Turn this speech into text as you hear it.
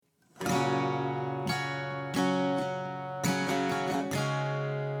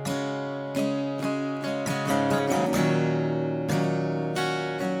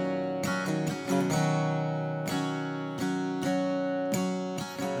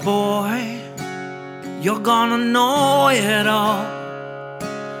Boy, you're gonna know it all.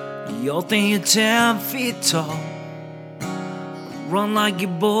 You'll think you're 10 feet tall, run like you're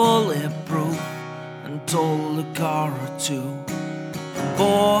bulletproof, and total a car or two.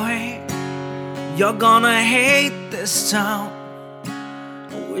 Boy, you're gonna hate this town.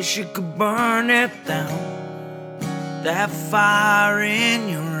 I wish you could burn it down. That fire in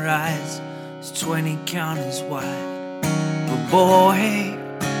your eyes is 20 counties wide. But boy,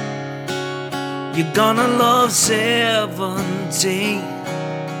 you're gonna love 17.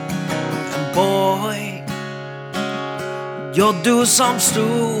 And boy, you'll do some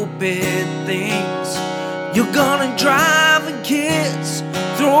stupid things. You're gonna drive and kiss,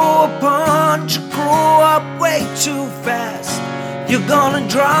 throw a punch, grow up way too fast. You're gonna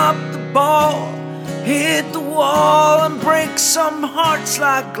drop the ball, hit the wall, and break some hearts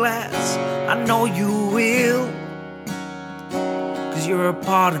like glass. I know you will, 'cause you're a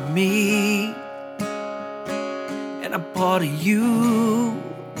part of me, and a part of you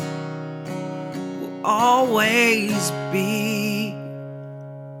will always be.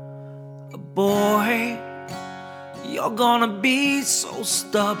 Boy, you're gonna be so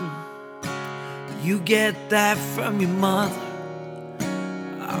stubborn. You get that from your mother.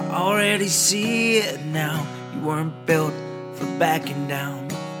 I already see it now. You weren't built for backing down.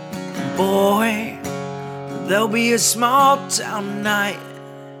 Boy, there'll be a small town night.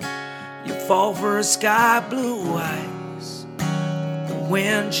 You fall for a sky blue eyes.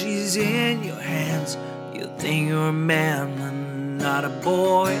 When she's in your hands, you think you're a man and not a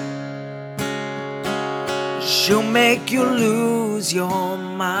boy. She'll make you lose your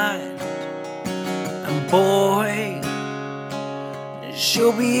mind. And boy,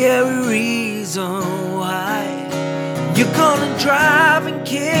 she'll be every reason why. You're gonna drive and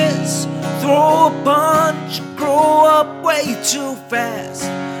kiss, throw a punch, grow up way too fast.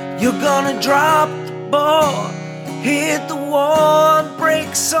 You're gonna drop the ball, hit the wall, and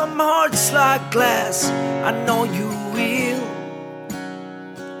break some hearts like glass. I know you will,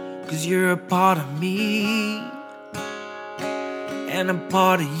 'cause you're a part of me, and a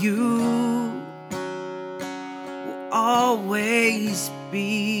part of you will always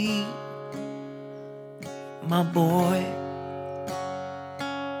be, my boy.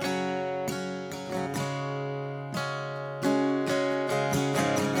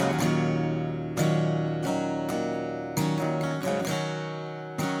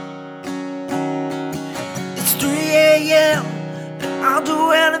 It's 3 a.m. and I'll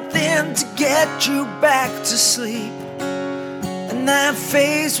do anything to get you back to sleep. And that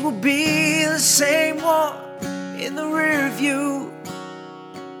face will be the same one in the rear view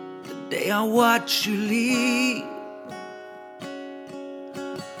the day I watch you leave.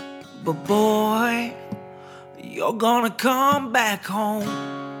 But boy, you're gonna come back home.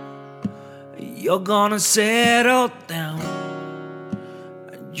 You're gonna settle down,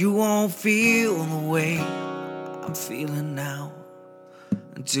 and you won't feel the way I'm feeling now.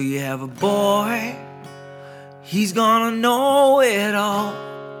 Until you have a boy, he's gonna know it all.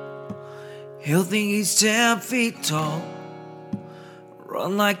 He'll think he's 10 feet tall,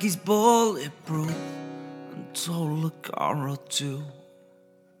 run like he's bulletproof, and total a car or two.